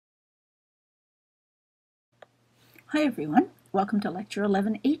Hi everyone, welcome to Lecture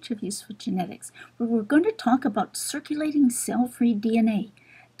 11H of Useful Genetics, where we're going to talk about circulating cell-free DNA.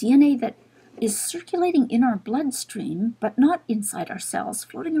 DNA that is circulating in our bloodstream, but not inside our cells,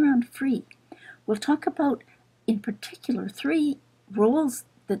 floating around free. We'll talk about, in particular, three roles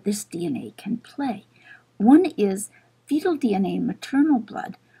that this DNA can play. One is fetal DNA in maternal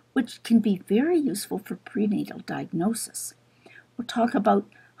blood, which can be very useful for prenatal diagnosis. We'll talk about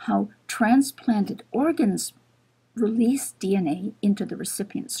how transplanted organs release DNA into the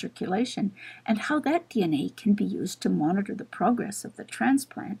recipient's circulation and how that DNA can be used to monitor the progress of the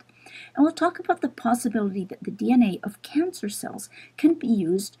transplant. And we'll talk about the possibility that the DNA of cancer cells can be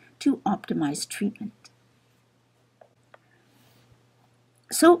used to optimize treatment.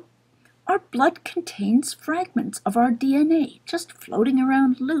 So, our blood contains fragments of our DNA just floating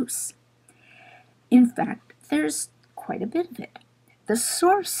around loose. In fact, there's quite a bit of it. The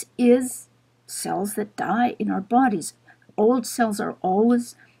source is cells that die in our bodies. Old cells are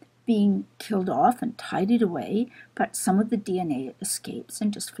always being killed off and tidied away, but some of the DNA escapes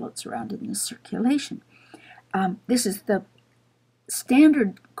and just floats around in the circulation. This is the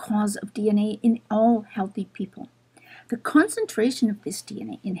standard cause of DNA in all healthy people. The concentration of this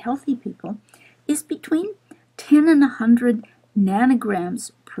DNA in healthy people is between 10 and 100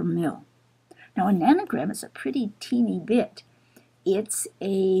 nanograms per mil. Now, a nanogram is a pretty teeny bit. It's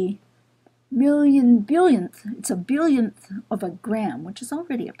a it's a billionth of a gram, which is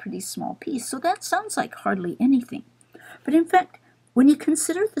already a pretty small piece. So that sounds like hardly anything. But in fact, when you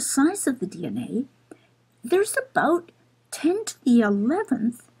consider the size of the DNA, there's about 10 to the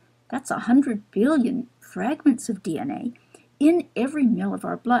 11th, that's 100 billion fragments of DNA in every mil of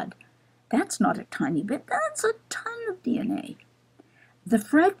our blood. That's not a tiny bit, that's a ton of DNA. The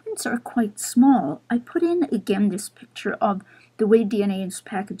fragments are quite small. I put in again this picture of the way DNA is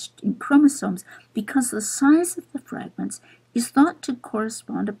packaged in chromosomes because the size of the fragments is thought to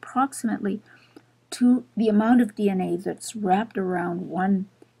correspond approximately to the amount of DNA that's wrapped around one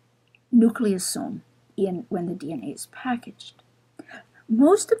nucleosome when the DNA is packaged.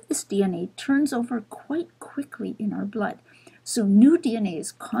 Most of this DNA turns over quite quickly in our blood, so new DNA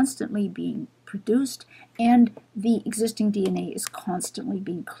is constantly being produced and the existing DNA is constantly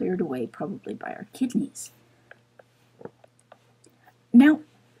being cleared away, probably by our kidneys. Now,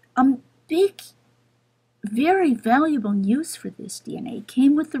 a big, very valuable use for this DNA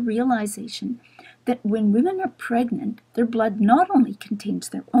came with the realization that when women are pregnant, their blood not only contains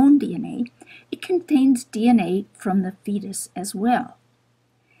their own DNA, it contains DNA from the fetus as well.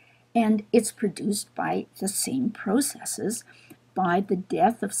 And it's produced by the same processes, by the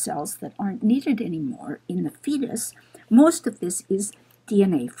death of cells that aren't needed anymore in the fetus. Most of this is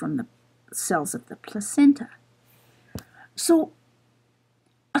DNA from the cells of the placenta. So,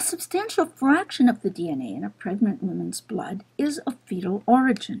 a substantial fraction of the DNA in a pregnant woman's blood is of fetal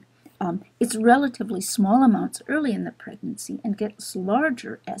origin. It's relatively small amounts early in the pregnancy and gets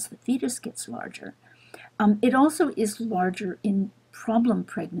larger as the fetus gets larger. It also is larger in problem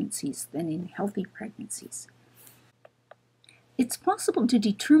pregnancies than in healthy pregnancies. It's possible to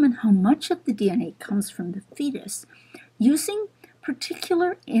determine how much of the DNA comes from the fetus using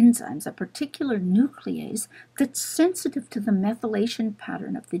particular enzymes, a particular nuclease that's sensitive to the methylation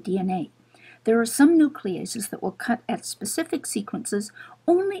pattern of the DNA. There are some nucleases that will cut at specific sequences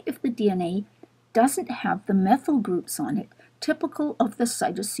only if the DNA doesn't have the methyl groups on it, typical of the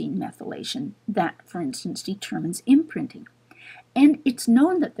cytosine methylation that, for instance, determines imprinting. And it's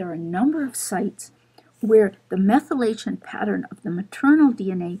known that there are a number of sites where the methylation pattern of the maternal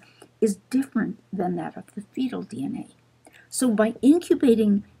DNA is different than that of the fetal DNA. So by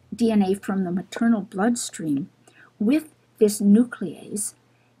incubating DNA from the maternal bloodstream with this nuclease,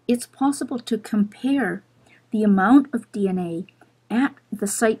 it's possible to compare the amount of DNA at the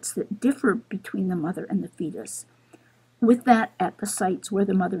sites that differ between the mother and the fetus with that at the sites where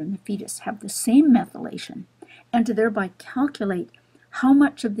the mother and the fetus have the same methylation, and to thereby calculate how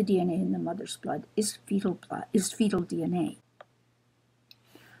much of the DNA in the mother's blood is fetal DNA.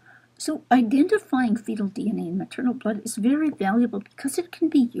 So identifying fetal DNA in maternal blood is very valuable because it can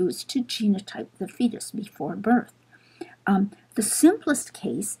be used to genotype the fetus before birth. The simplest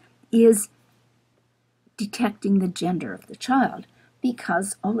case is detecting the gender of the child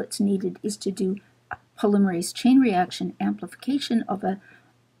because all it's needed is to do a polymerase chain reaction amplification of a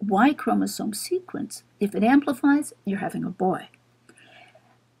Y chromosome sequence. If it amplifies, you're having a boy.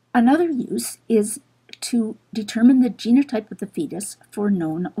 Another use is to determine the genotype of the fetus for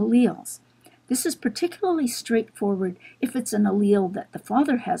known alleles. This is particularly straightforward if it's an allele that the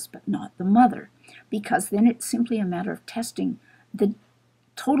father has but not the mother, because then it's simply a matter of testing the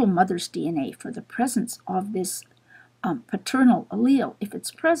total mother's DNA for the presence of this paternal allele. If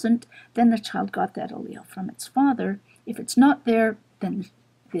it's present, then the child got that allele from its father. If it's not there, then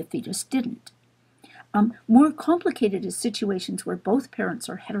the fetus didn't. More complicated is situations where both parents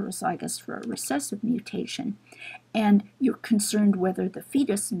are heterozygous for a recessive mutation, and you're concerned whether the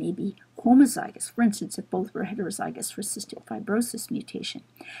fetus may be homozygous, for instance, if both were heterozygous for cystic fibrosis mutation.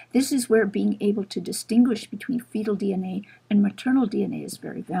 This is where being able to distinguish between fetal DNA and maternal DNA is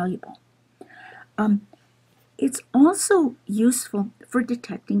very valuable. It's also useful for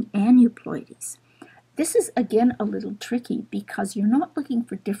detecting aneuploidies. This is, again, a little tricky because you're not looking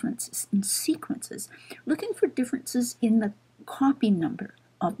for differences in sequences, looking for differences in the copy number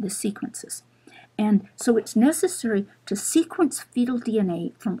of the sequences. And so it's necessary to sequence fetal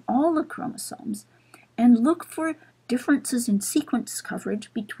DNA from all the chromosomes and look for differences in sequence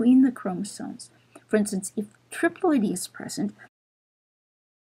coverage between the chromosomes. For instance, if triploidy is present,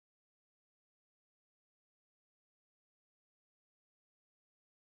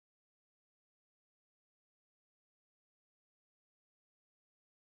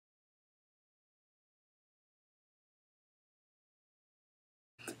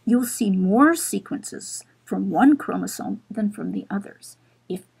 you'll see more sequences from one chromosome than from the others.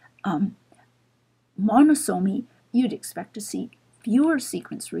 If monosomy, you'd expect to see fewer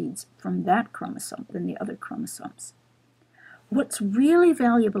sequence reads from that chromosome than the other chromosomes. What's really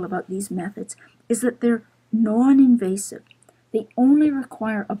valuable about these methods is that they're non-invasive. They only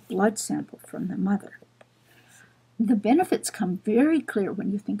require a blood sample from the mother. The benefits come very clear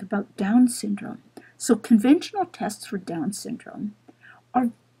when you think about Down syndrome. So conventional tests for Down syndrome are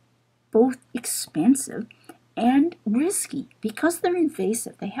both expensive and risky because they're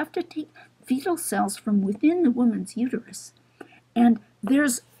invasive. They have to take fetal cells from within the woman's uterus, and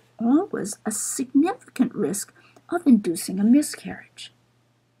there's always a significant risk of inducing a miscarriage.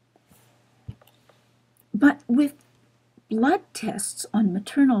 But with blood tests on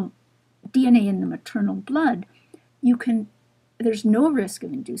maternal DNA in the maternal blood, there's no risk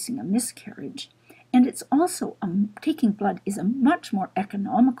of inducing a miscarriage. And it's also, taking blood is a much more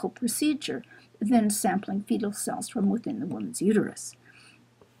economical procedure than sampling fetal cells from within the woman's uterus.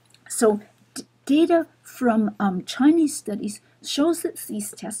 So data from Chinese studies shows that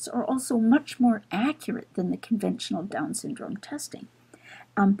these tests are also much more accurate than the conventional Down syndrome testing.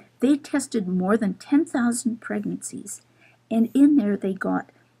 They tested more than 10,000 pregnancies, and in there they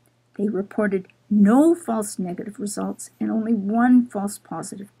reported no false negative results and only one false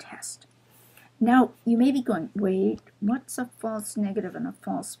positive test. Now, you may be going, wait, what's a false negative and a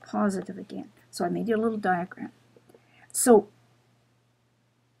false positive again? So I made you a little diagram. So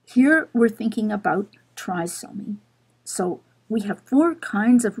here we're thinking about trisomy. So we have 4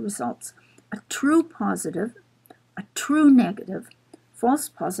 kinds of results: a true positive, a true negative, false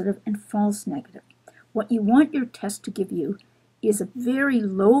positive, and false negative. What you want your test to give you is a very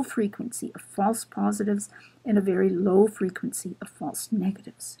low frequency of false positives and a very low frequency of false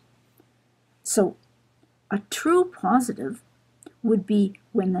negatives. So a true positive would be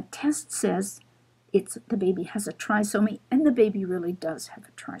when the test says the baby has a trisomy, and the baby really does have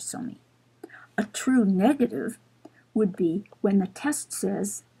a trisomy. A true negative would be when the test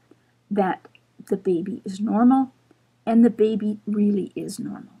says that the baby is normal, and the baby really is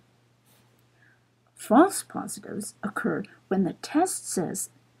normal. False positives occur when the test says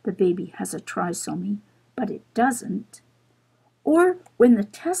the baby has a trisomy, but it doesn't, or when the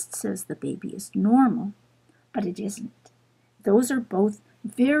test says the baby is normal, but it isn't. Those are both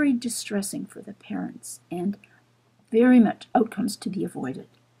very distressing for the parents and very much outcomes to be avoided.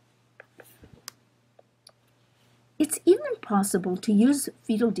 It's even possible to use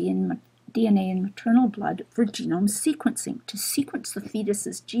fetal DNA in maternal blood for genome sequencing, to sequence the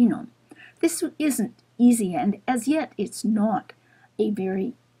fetus's genome. This isn't easy, and as yet it's not a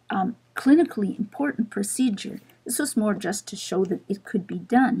very clinically important procedure. This was more just to show that it could be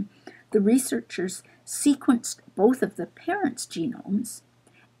done. The researchers sequenced both of the parents' genomes,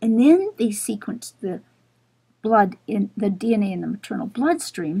 and then they sequenced the DNA in the maternal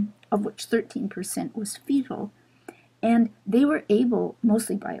bloodstream, of which 13% was fetal, and they were able,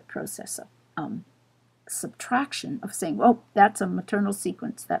 mostly by a process of subtraction, of saying, well, that's a maternal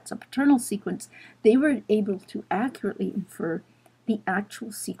sequence, that's a paternal sequence, they were able to accurately infer the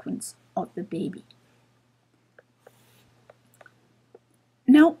actual sequence of the baby.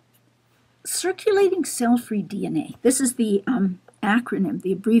 Now, circulating cell-free DNA, this is the acronym,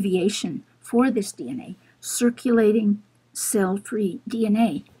 the abbreviation for this DNA, circulating cell-free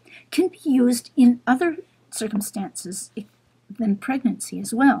DNA, can be used in other circumstances than pregnancy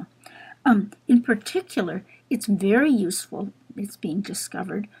as well. In particular, it's very useful, it's being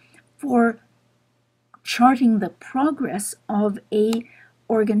discovered, for charting the progress of a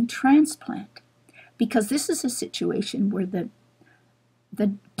organ transplant, because this is a situation where the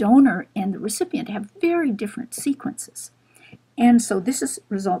donor and the recipient have very different sequences. And so this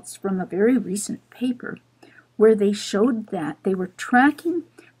results from a very recent paper where they showed that they were tracking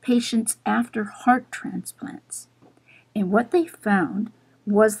patients after heart transplants. And what they found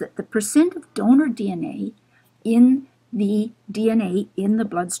was that the percent of donor DNA in the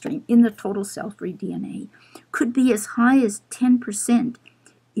bloodstream, in the total cell-free DNA, could be as high as 10%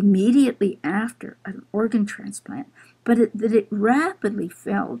 immediately after an organ transplant, but that it rapidly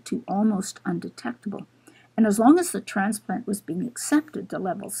fell to almost undetectable. And as long as the transplant was being accepted, the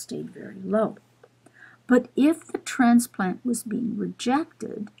levels stayed very low. But if the transplant was being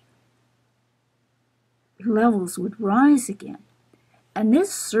rejected, levels would rise again. And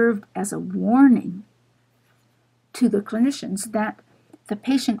this served as a warning to the clinicians that the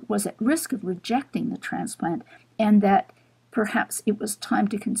patient was at risk of rejecting the transplant and that perhaps it was time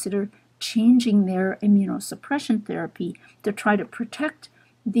to consider changing their immunosuppression therapy to try to protect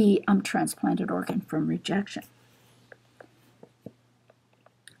the transplanted organ from rejection.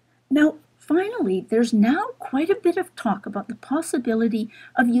 Now, finally, there's now quite a bit of talk about the possibility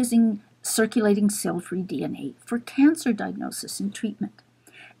of using circulating cell-free DNA for cancer diagnosis and treatment.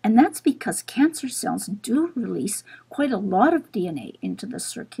 And that's because cancer cells do release quite a lot of DNA into the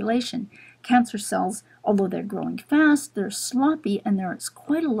circulation. Cancer cells, although they're growing fast, they're sloppy, and there's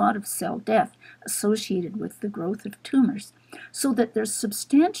quite a lot of cell death associated with the growth of tumors, so that there's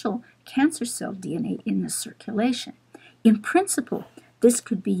substantial cancer cell DNA in the circulation. In principle, this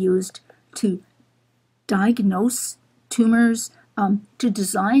could be used to diagnose tumors, to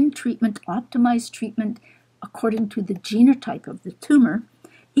design treatment, optimize treatment according to the genotype of the tumor.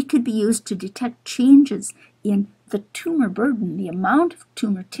 It could be used to detect changes in the tumor burden, the amount of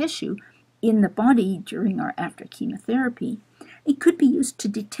tumor tissue in the body during or after chemotherapy. It could be used to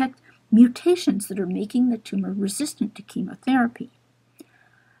detect mutations that are making the tumor resistant to chemotherapy.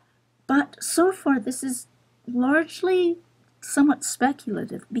 But so far, this is largely somewhat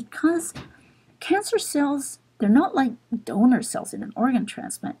speculative because cancer cells, they're not like donor cells in an organ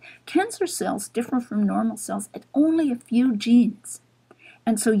transplant. Cancer cells differ from normal cells at only a few genes.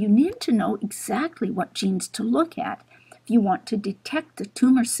 And so you need to know exactly what genes to look at if you want to detect the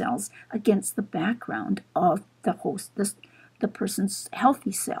tumor cells against the background of the host, the person's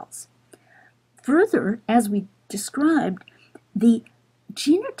healthy cells. Further, as we described, the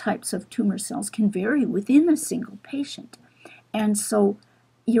genotypes of tumor cells can vary within a single patient. And so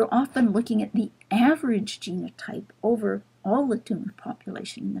you're often looking at the average genotype over all the tumor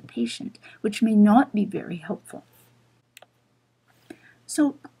population in the patient, which may not be very helpful.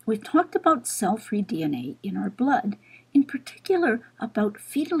 So we've talked about cell-free DNA in our blood, in particular about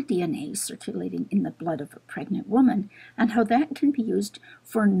fetal DNA circulating in the blood of a pregnant woman, and how that can be used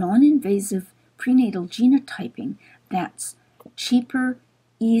for non-invasive prenatal genotyping that's cheaper,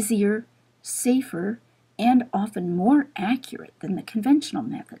 easier, safer, and often more accurate than the conventional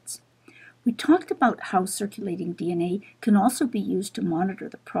methods. We talked about how circulating DNA can also be used to monitor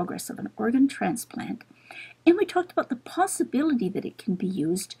the progress of an organ transplant, and we talked about the possibility that it can be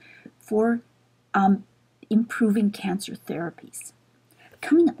used for improving cancer therapies.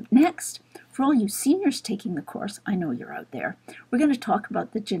 Coming up next, for all you seniors taking the course, I know you're out there, we're going to talk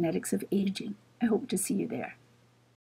about the genetics of aging. I hope to see you there.